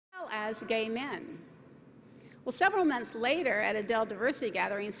well as gay men. Well, several months later at a Dell diversity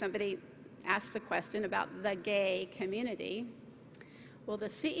gathering, somebody asked the question about the gay community. Well, the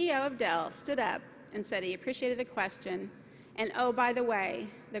CEO of Dell stood up and said he appreciated the question, and oh, by the way,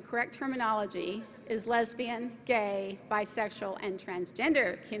 the correct terminology is lesbian, gay, bisexual, and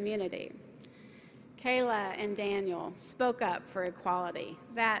transgender community. Kayla and Daniel spoke up for equality.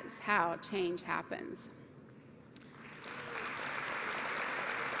 That's how change happens.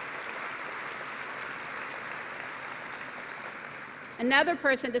 Another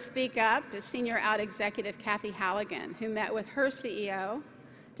person to speak up is senior out executive Kathy Halligan, who met with her CEO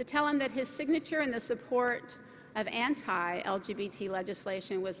to tell him that his signature in the support of anti-LGBT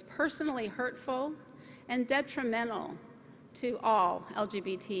legislation was personally hurtful and detrimental to all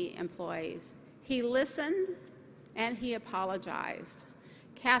LGBT employees. He listened and he apologized.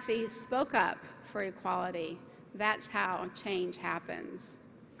 Kathy spoke up for equality. That's how change happens.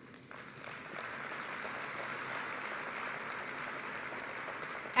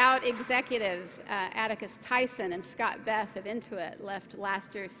 Out executives Atticus Tyson and Scott Beth of Intuit left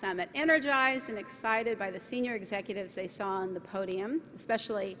last year's summit energized and excited by the senior executives they saw on the podium,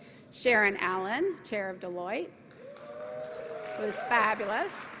 especially Sharon Allen, chair of Deloitte. It was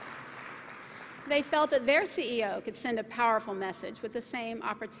fabulous. They felt that their CEO could send a powerful message with the same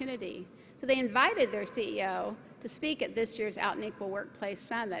opportunity. So they invited their CEO to speak at this year's Out and Equal Workplace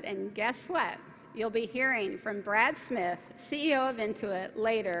Summit. And guess what? You'll be hearing from Brad Smith, CEO of Intuit,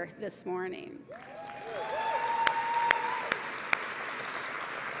 later this morning.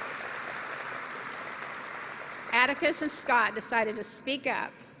 Atticus and Scott decided to speak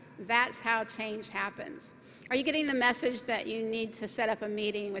up. That's how change happens. Are you getting the message that you need to set up a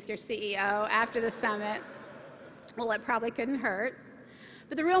meeting with your CEO after the summit? Well, it probably couldn't hurt.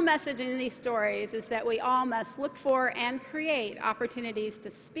 But the real message in these stories is that we all must look for and create opportunities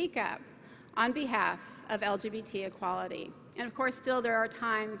to speak up on behalf of LGBT equality. And of course, still there are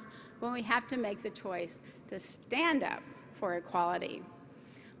times when we have to make the choice to stand up for equality.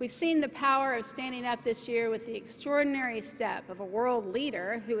 We've seen the power of standing up this year with the extraordinary step of a world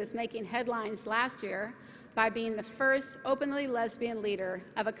leader who was making headlines last year by being the first openly lesbian leader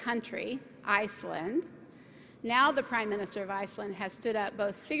of a country, Iceland. Now the Prime Minister of Iceland has stood up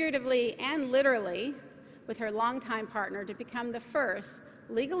both figuratively and literally with her longtime partner to become the first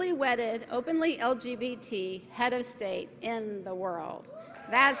legally wedded, openly LGBT head of state in the world.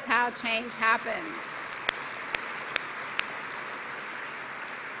 That's how change happens.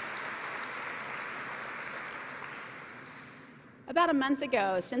 About a month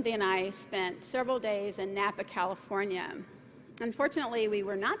ago, Cynthia and I spent several days in Napa, California. Unfortunately, we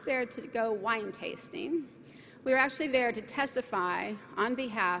were not there to go wine tasting. We were actually there to testify on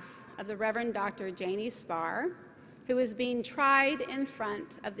behalf of the Reverend Dr. Janie Spar, who is being tried in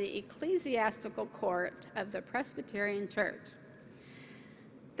front of the ecclesiastical court of the Presbyterian Church.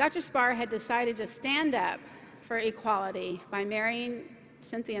 Dr. Spar had decided to stand up for equality by marrying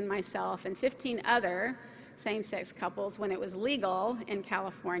Cynthia and myself and 15 other same-sex couples when it was legal in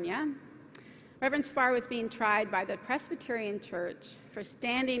California. Reverend Spar was being tried by the Presbyterian Church for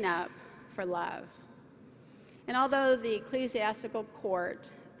standing up for love. And although the ecclesiastical court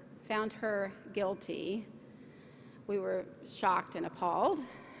found her guilty, we were shocked and appalled,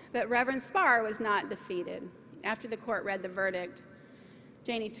 but Reverend Spar was not defeated. After the court read the verdict,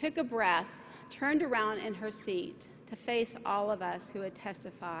 Janie took a breath, turned around in her seat to face all of us who had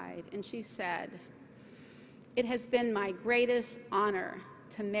testified, and she said, "It has been my greatest honor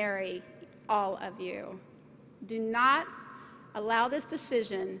to marry all of you. Do not allow this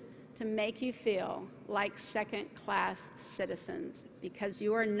decision to make you feel like second-class citizens, because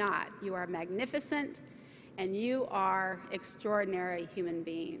you are not. You are magnificent, and you are extraordinary human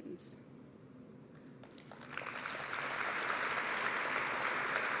beings."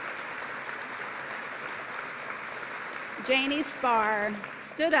 Janie Spar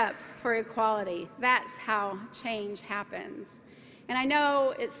stood up for equality. That's how change happens. And I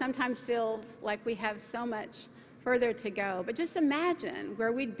know it sometimes feels like we have so much further to go, but just imagine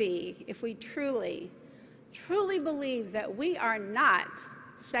where we'd be if we truly, truly believed that we are not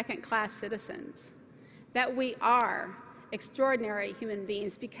second-class citizens, that we are extraordinary human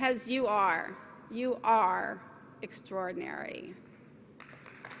beings, because you are extraordinary.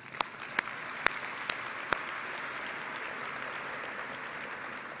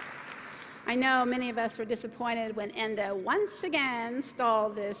 I know many of us were disappointed when ENDA once again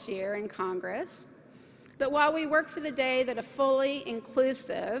stalled this year in Congress. But while we work for the day that a fully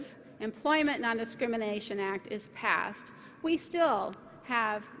inclusive Employment Non-Discrimination Act is passed, we still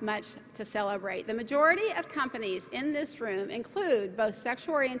have much to celebrate. The majority of companies in this room include both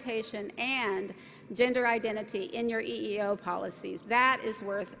sexual orientation and gender identity in your EEO policies. That is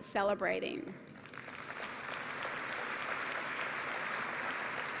worth celebrating.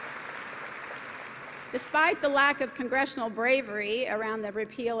 Despite the lack of congressional bravery around the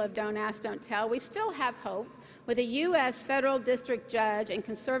repeal of Don't Ask, Don't Tell, we still have hope with a U.S. federal district judge in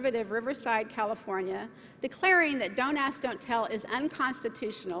conservative Riverside, California, declaring that Don't Ask, Don't Tell is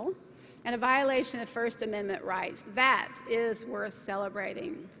unconstitutional and a violation of First Amendment rights. That is worth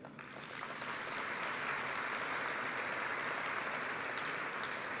celebrating.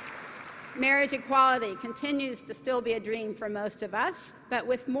 Marriage equality continues to still be a dream for most of us, but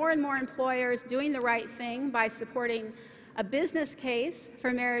with more and more employers doing the right thing by supporting a business case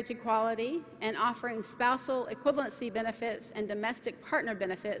for marriage equality and offering spousal equivalency benefits and domestic partner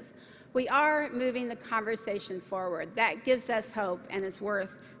benefits, we are moving the conversation forward. That gives us hope and is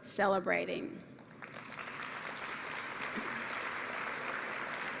worth celebrating.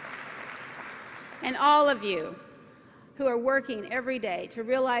 And all of you who are working every day to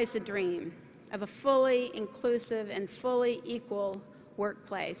realize the dream of a fully inclusive and fully equal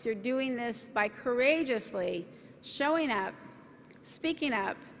workplace. You're doing this by courageously showing up, speaking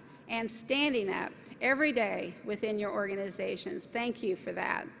up, and standing up every day within your organizations. Thank you for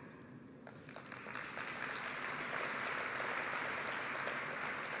that.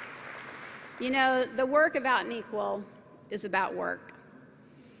 You know, the work of Out and Equal is about work.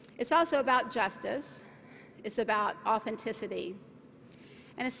 It's also about justice. It's about authenticity.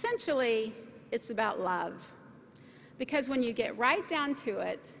 And essentially, it's about love. Because when you get right down to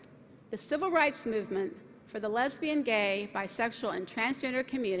it, the civil rights movement for the lesbian, gay, bisexual, and transgender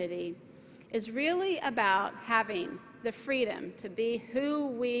community is really about having the freedom to be who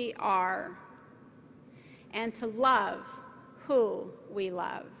we are and to love who we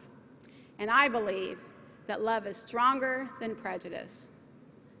love. And I believe that love is stronger than prejudice,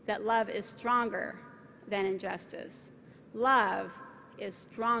 that love is stronger than injustice. Love is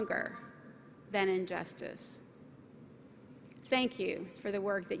stronger than injustice. Thank you for the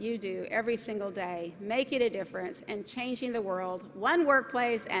work that you do every single day, making a difference and changing the world, one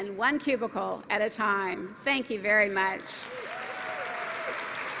workplace and one cubicle at a time. Thank you very much.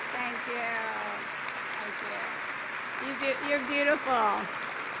 Thank you. Thank you. You're beautiful.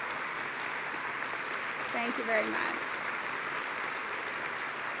 Thank you very much.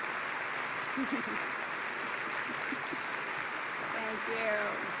 Thank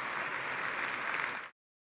you.